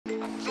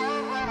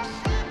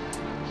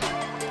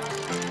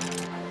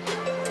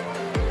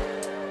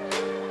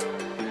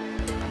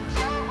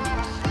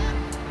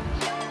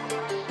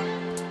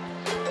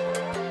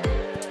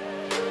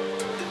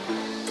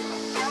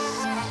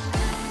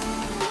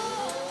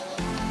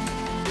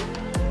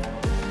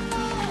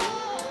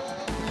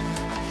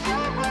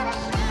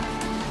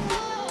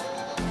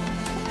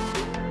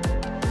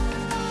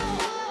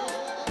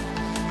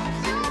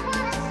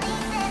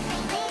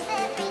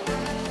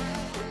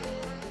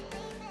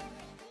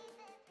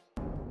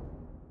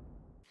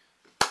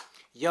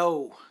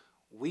Yo,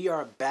 we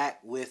are back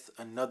with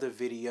another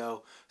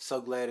video. So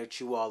glad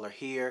that you all are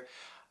here.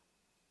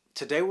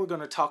 Today we're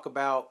going to talk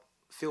about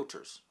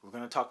filters. We're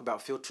going to talk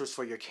about filters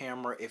for your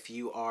camera if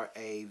you are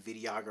a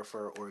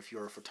videographer or if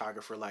you're a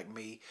photographer like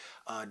me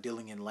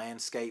dealing in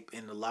landscape.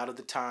 And a lot of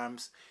the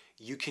times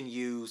you can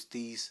use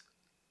these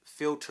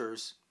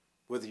filters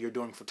whether you're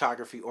doing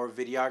photography or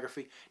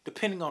videography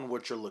depending on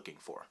what you're looking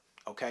for.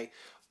 Okay,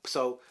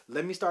 so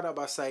let me start out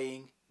by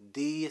saying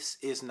this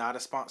is not a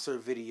sponsored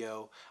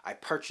video. I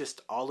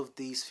purchased all of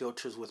these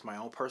filters with my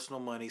own personal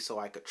money so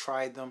I could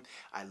try them.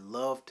 I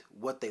loved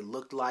what they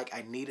looked like.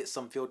 I needed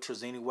some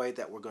filters anyway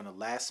that were going to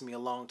last me a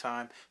long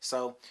time.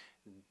 So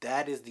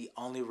that is the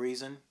only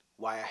reason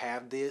why I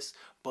have this.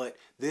 But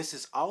this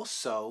is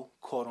also,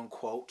 quote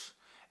unquote,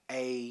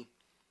 a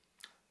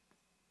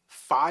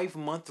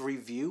 5-month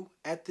review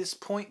at this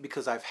point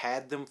because I've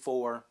had them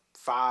for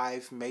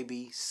 5,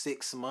 maybe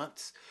 6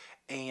 months.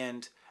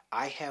 And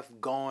I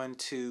have gone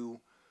to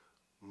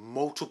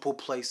multiple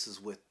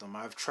places with them.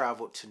 I've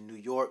traveled to New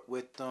York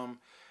with them,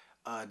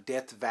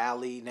 Death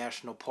Valley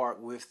National Park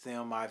with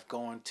them. I've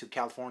gone to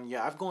California.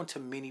 I've gone to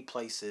many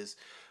places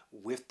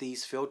with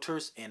these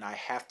filters, and I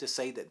have to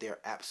say that they're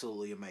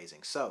absolutely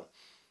amazing. So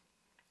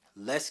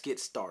let's get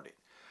started.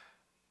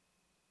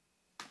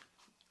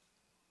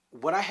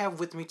 What I have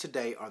with me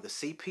today are the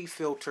CP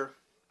filter,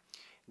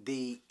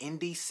 the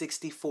Indy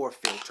 64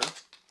 filter,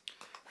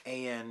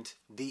 and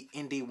the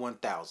Indy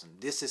 1000.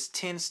 This is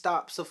 10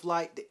 stops of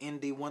light, the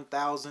Indy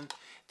 1000.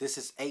 This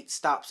is 8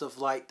 stops of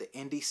light, the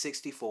Indy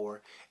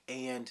 64.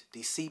 And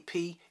the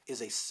CP is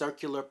a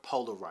circular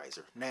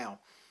polarizer. Now,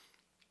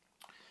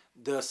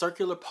 the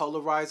circular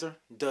polarizer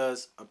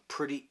does a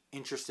pretty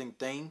interesting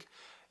thing.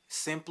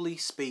 Simply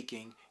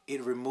speaking,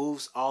 it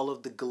removes all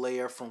of the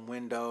glare from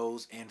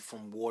windows and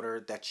from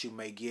water that you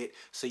may get,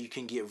 so you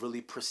can get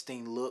really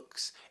pristine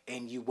looks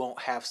and you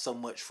won't have so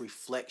much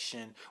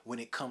reflection when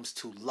it comes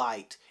to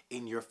light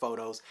in your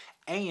photos.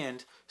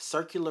 And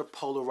circular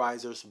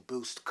polarizers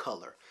boost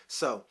color.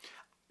 So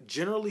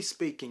generally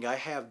speaking, I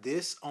have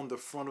this on the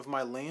front of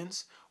my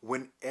lens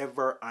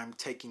whenever I'm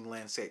taking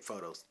landscape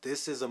photos.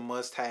 This is a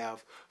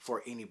must-have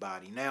for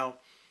anybody. Now,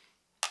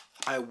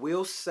 I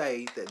will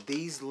say that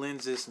these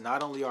lenses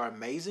not only are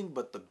amazing,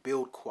 but the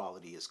build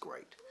quality is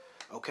great.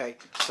 Okay,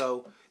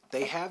 so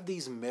they have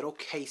these metal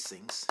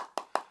casings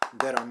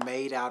that are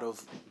made out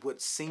of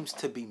what seems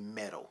to be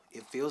metal.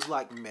 It feels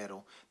like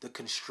metal. The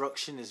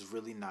construction is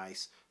really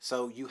nice.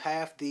 So you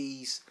have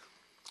these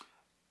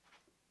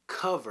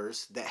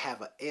covers that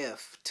have an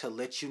F to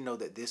let you know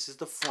that this is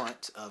the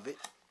front of it.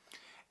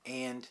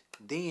 And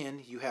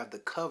then you have the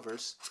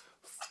covers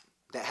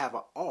that have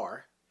an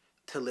R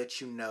to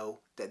let you know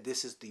that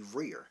this is the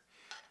rear.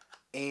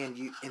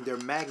 And they're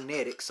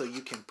magnetic, so you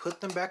can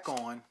put them back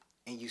on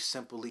and you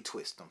simply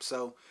twist them.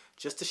 So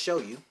just to show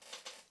you,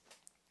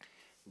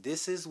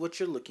 this is what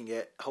you're looking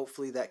at.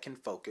 Hopefully that can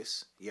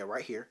focus. Yeah,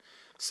 right here.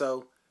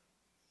 So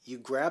you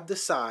grab the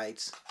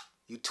sides,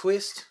 you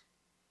twist,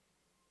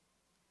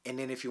 and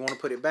then if you want to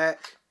put it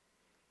back,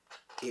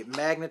 it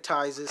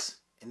magnetizes,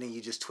 and then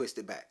you just twist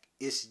it back.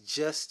 It's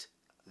just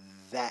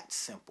that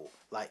simple.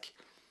 Like,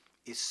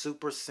 it's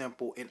super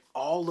simple, and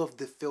all of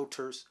the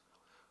filters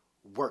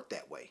work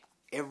that way.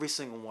 Every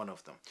single one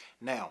of them.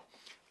 Now,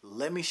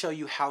 let me show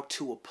you how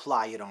to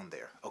apply it on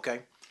there,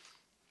 okay?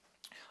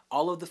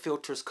 All of the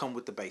filters come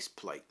with the base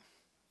plate.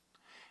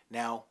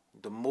 Now,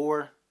 the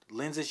more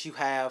lenses you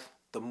have,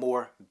 the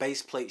more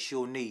base plates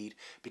you'll need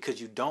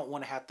because you don't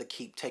want to have to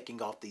keep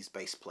taking off these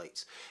base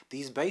plates.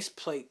 These base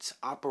plates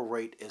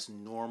operate as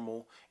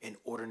normal and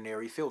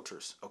ordinary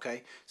filters,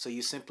 okay? So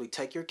you simply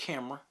take your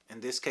camera,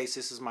 in this case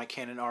this is my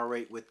Canon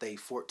R8 with a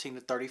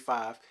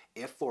 14-35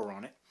 f4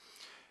 on it,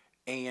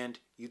 and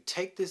you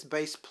take this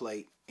base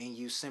plate and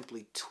you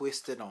simply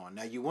twist it on.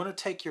 Now you want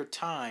to take your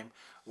time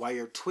while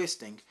you're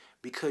twisting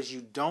because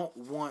you don't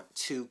want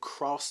to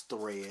cross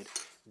thread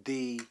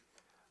the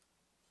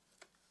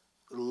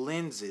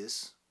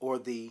lenses or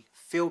the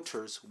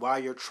filters while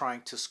you're trying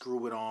to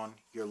screw it on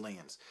your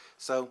lens.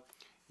 So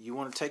you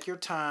want to take your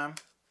time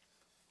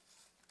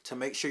to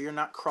make sure you're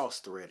not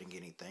cross threading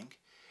anything,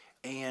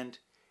 and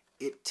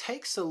it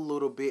takes a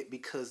little bit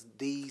because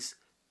these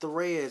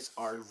threads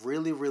are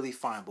really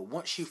fine, but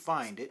once you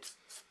find it,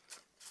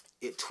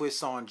 it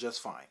twists on just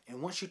fine.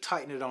 And once you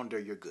tighten it on there,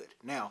 you're good.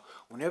 Now,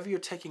 whenever you're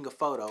taking a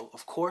photo,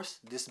 of course,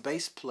 this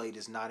base plate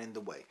is not in the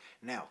way.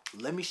 Now,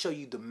 let me show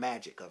you the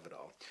magic of it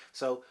all.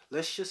 So,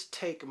 let's just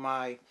take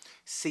my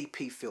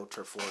CP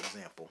filter, for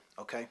example,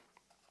 okay?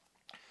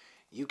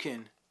 You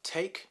can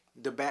take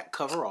the back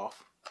cover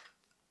off.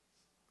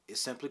 It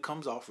simply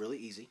comes off really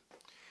easy.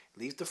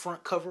 Leave the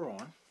front cover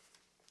on.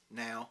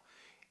 Now,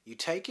 you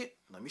take it,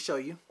 let me show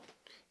you.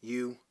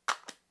 You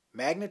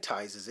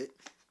magnetizes it,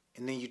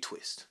 and then you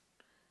twist.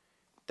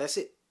 That's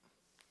it.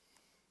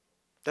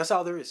 That's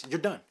all there is. You're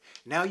done.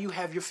 Now you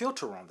have your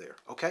filter on there,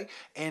 okay?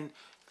 And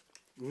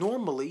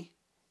normally,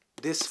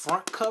 this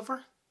front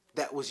cover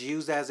that was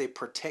used as a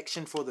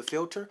protection for the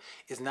filter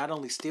is not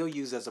only still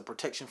used as a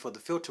protection for the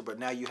filter, but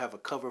now you have a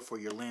cover for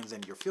your lens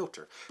and your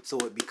filter. So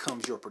it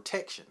becomes your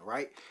protection,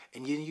 right?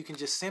 And you can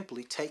just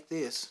simply take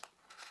this,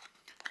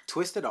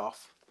 twist it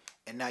off,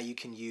 and now you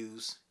can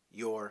use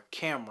your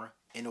camera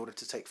in order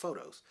to take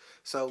photos.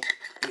 So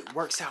it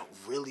works out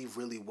really,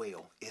 really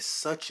well. It's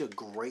such a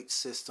great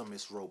system.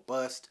 It's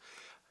robust.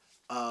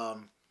 Let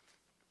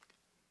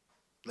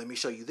me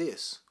show you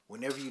this.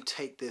 Whenever you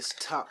take this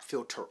top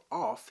filter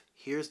off,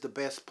 here's the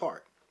best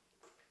part.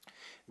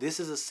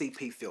 This is a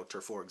CP filter,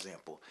 for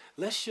example.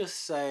 Let's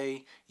just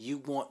say you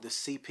want the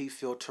CP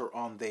filter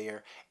on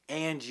there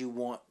and you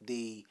want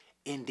the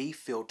ND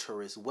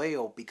filter as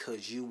well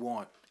because you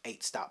want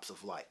 8 stops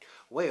of light.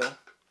 Well,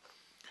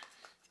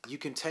 you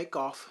can take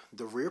off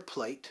the rear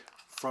plate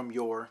from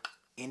your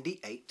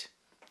ND8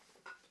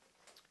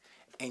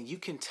 and you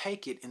can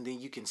take it and then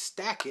you can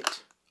stack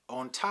it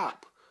on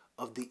top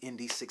of the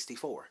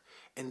ND64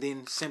 and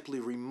then simply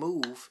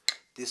remove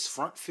this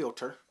front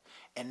filter,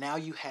 and now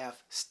you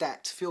have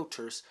stacked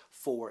filters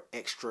for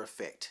extra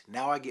effect.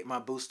 Now I get my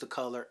boost of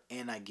color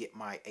and I get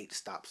my 8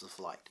 stops of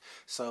light.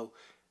 So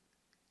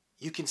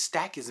you can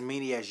stack as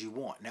many as you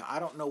want. Now I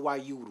don't know why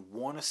you would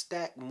want to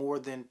stack more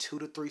than 2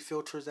 to 3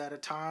 filters at a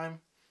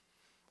time,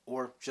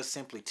 or just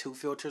simply 2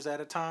 filters at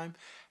a time.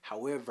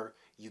 However,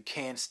 you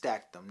can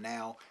stack them.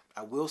 Now,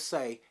 I will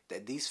say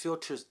that these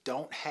filters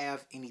don't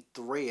have any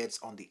threads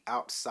on the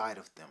outside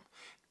of them.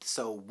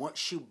 So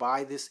once you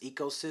buy this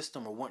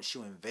ecosystem, or once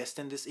you invest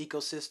in this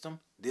ecosystem,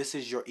 this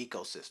is your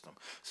ecosystem.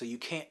 So you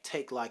can't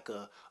take like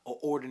a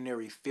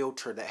ordinary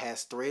filter that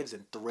has threads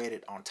and thread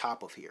it on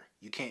top of here.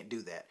 You can't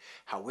do that.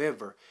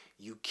 However,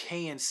 you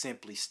can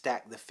simply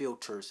stack the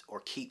filters or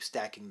keep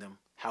stacking them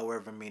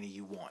however many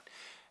you want.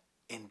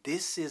 And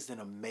this is an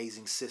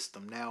amazing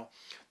system. Now,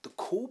 the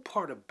cool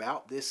part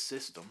about this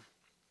system,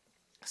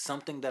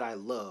 something that I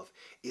love,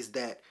 is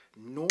that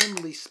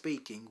normally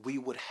speaking, we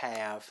would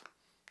have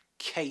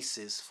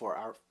cases for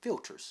our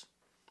filters,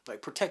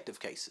 like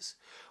protective cases.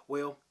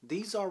 Well,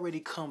 these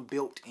already come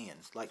built in.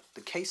 Like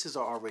the cases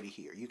are already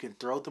here. You can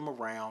throw them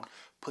around,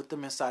 put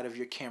them inside of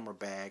your camera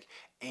bag,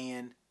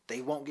 and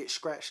they won't get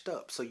scratched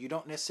up. So you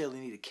don't necessarily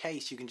need a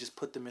case. You can just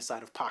put them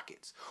inside of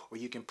pockets, or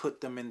you can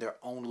put them in their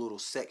own little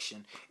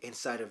section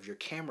inside of your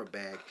camera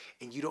bag,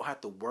 and you don't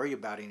have to worry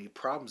about any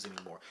problems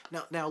anymore.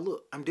 Now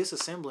look, I'm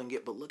disassembling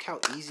it, but look how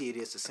easy it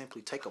is to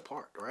simply take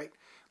apart, right?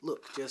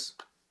 Look,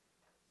 just,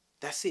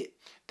 that's it.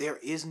 There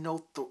is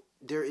no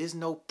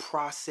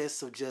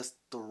process of just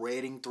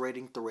threading,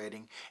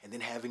 and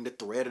then having to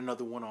thread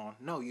another one on.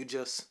 No, you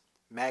just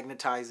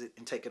magnetize it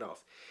and take it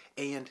off.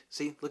 And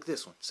see, look at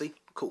this one. See,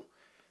 cool.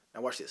 Now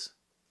watch this.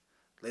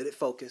 Let it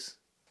focus.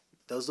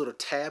 Those little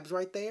tabs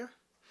right there,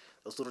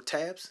 those little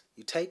tabs,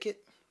 you take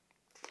it.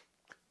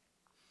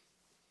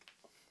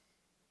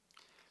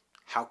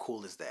 How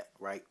cool is that,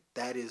 right?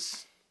 That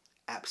is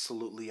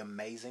absolutely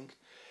amazing.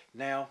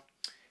 Now,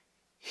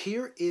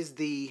 here is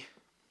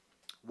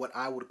what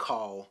I would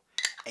call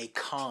a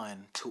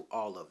con to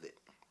all of it.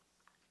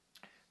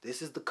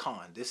 This is the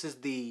con. This is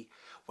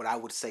what I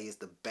would say is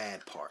the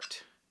bad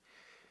part.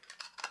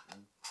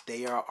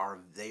 They are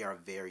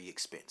very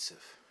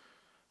expensive.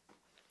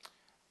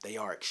 They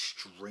are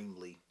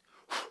extremely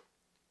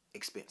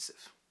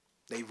expensive.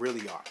 They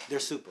really are. They're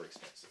super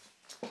expensive.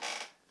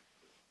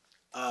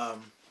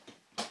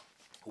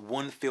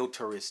 One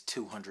filter is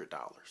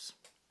 $200.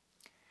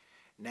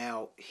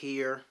 Now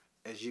here,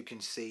 as you can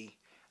see,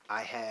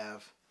 I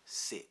have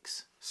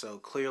 6. So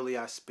clearly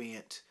I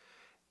spent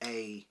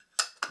a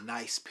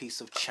nice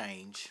piece of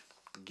change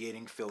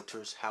getting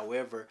filters.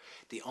 However,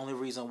 the only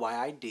reason why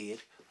I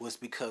did was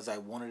because I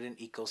wanted an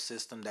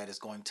ecosystem that is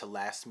going to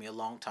last me a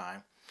long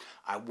time.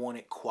 I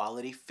wanted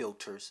quality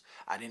filters.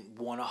 I didn't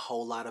want a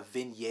whole lot of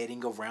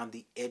vignetting around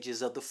the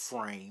edges of the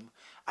frame.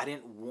 I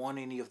didn't want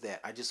any of that.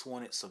 I just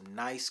wanted some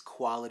nice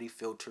quality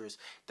filters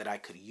that I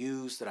could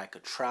use, that I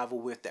could travel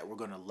with, that were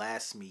going to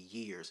last me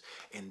years.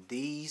 And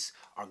these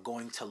are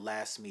going to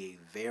last me a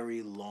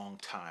very long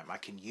time. I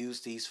can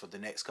use these for the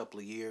next couple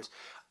of years.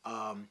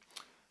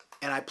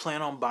 And I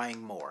plan on buying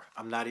more.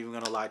 I'm not even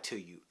going to lie to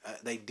you.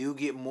 They do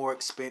get more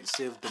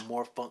expensive the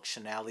more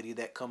functionality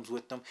that comes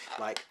with them.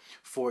 Like,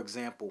 for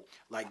example,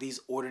 like these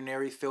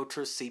ordinary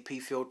filters,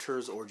 CP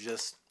filters, or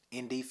just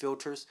ND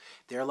filters,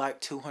 they're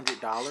like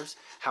 $200.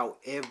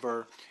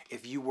 However,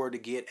 if you were to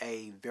get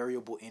a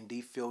variable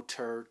ND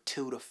filter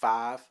 2 to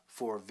 5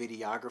 for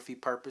videography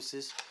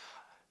purposes,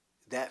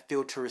 that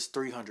filter is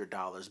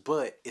 $300,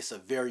 but it's a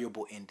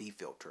variable ND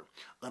filter.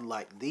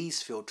 Unlike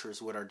these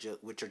filters,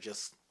 which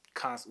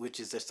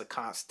is just a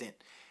constant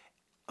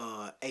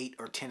 8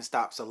 or 10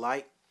 stops of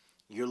light,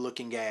 you're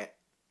looking at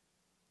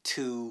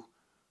 2,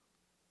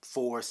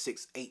 4,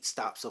 6, 8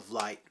 stops of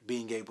light,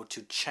 being able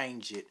to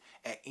change it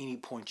at any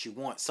point you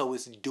want. So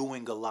it's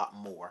doing a lot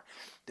more.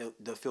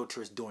 The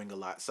filter is doing a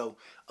lot. So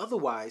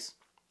otherwise,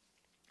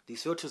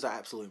 these filters are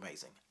absolutely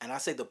amazing. And I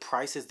say the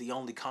price is the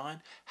only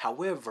con.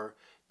 However,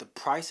 the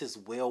price is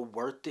well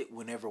worth it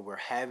whenever we're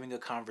having a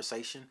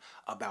conversation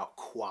about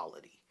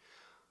quality.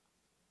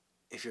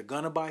 if you're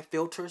gonna buy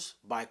filters,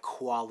 buy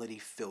quality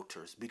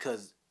filters,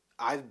 because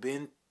I've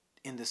been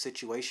in the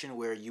situation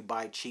where you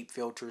buy cheap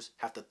filters,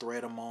 have to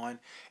thread them on,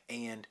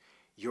 and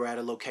you're at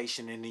a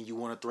location and then you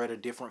want to thread a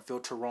different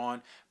filter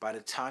on. By the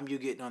time you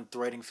get done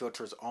threading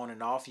filters on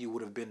and off, you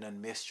would have been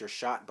done missed your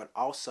shot. But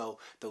also,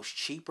 those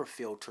cheaper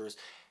filters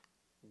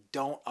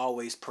don't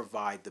always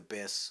provide the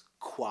best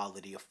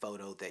quality of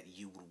photo that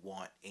you would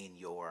want in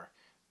your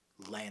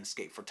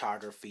landscape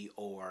photography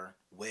or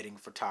wedding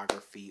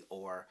photography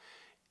or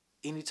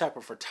any type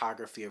of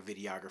photography or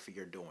videography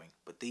you're doing.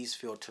 But these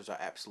filters are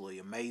absolutely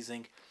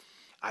amazing.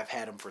 I've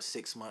had them for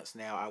 6 months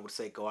now. I would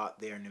say go out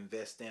there and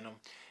invest in them.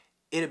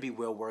 It'll be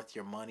well worth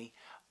your money.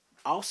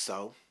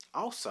 Also,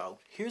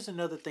 here's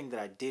another thing that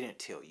I didn't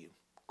tell you.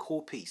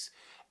 Cool piece.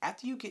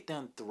 After you get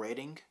done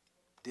threading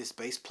this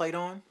base plate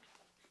on,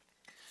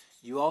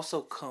 it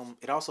also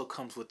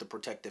comes with the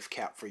protective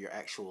cap for your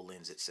actual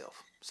lens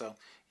itself. So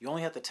you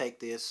only have to take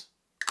this.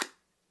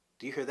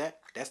 Do you hear that?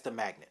 That's the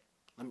magnet.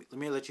 Let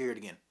me let you hear it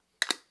again.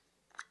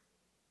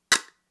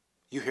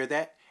 You hear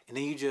that? And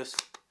then you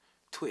just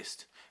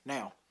twist.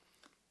 Now,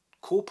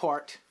 cool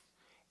part,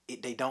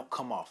 they don't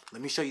come off.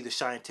 Let me show you the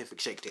scientific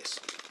shake test.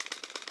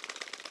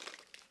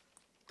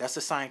 That's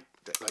a sign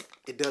that, like,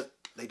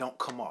 they don't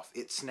come off.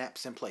 It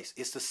snaps in place.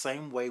 It's the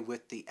same way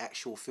with the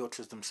actual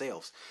filters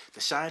themselves.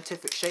 The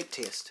scientific shake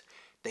test,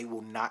 they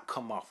will not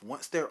come off.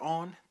 Once they're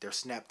on, they're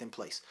snapped in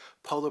place.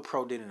 Polar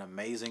Pro did an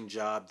amazing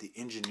job. The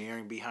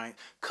engineering behind,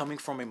 coming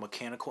from a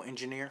mechanical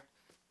engineer,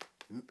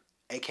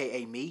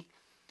 aka me,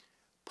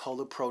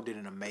 Polar Pro did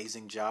an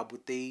amazing job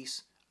with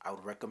these. I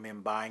would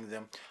recommend buying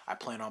them. I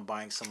plan on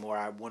buying some more.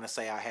 I want to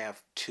say I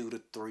have 2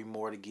 to 3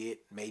 more to get,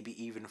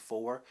 maybe even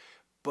 4.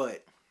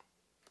 But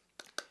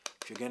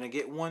if you're going to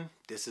get one,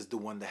 this is the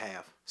one to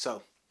have.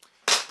 So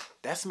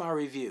that's my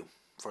review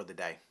for the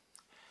day.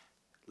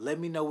 Let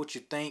me know what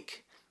you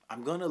think.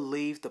 I'm going to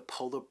leave the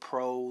Polar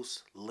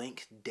Pro's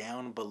link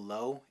down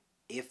below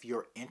if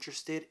you're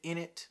interested in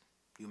it.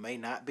 You may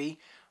not be.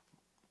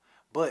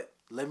 But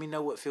let me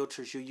know what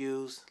filters you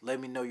use. Let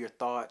me know your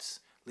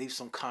thoughts. Leave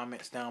some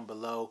comments down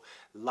below.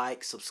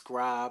 Like,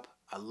 subscribe.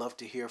 I love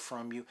to hear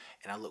from you.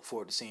 And I look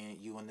forward to seeing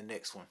you in the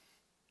next one.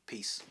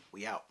 Peace.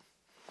 We out.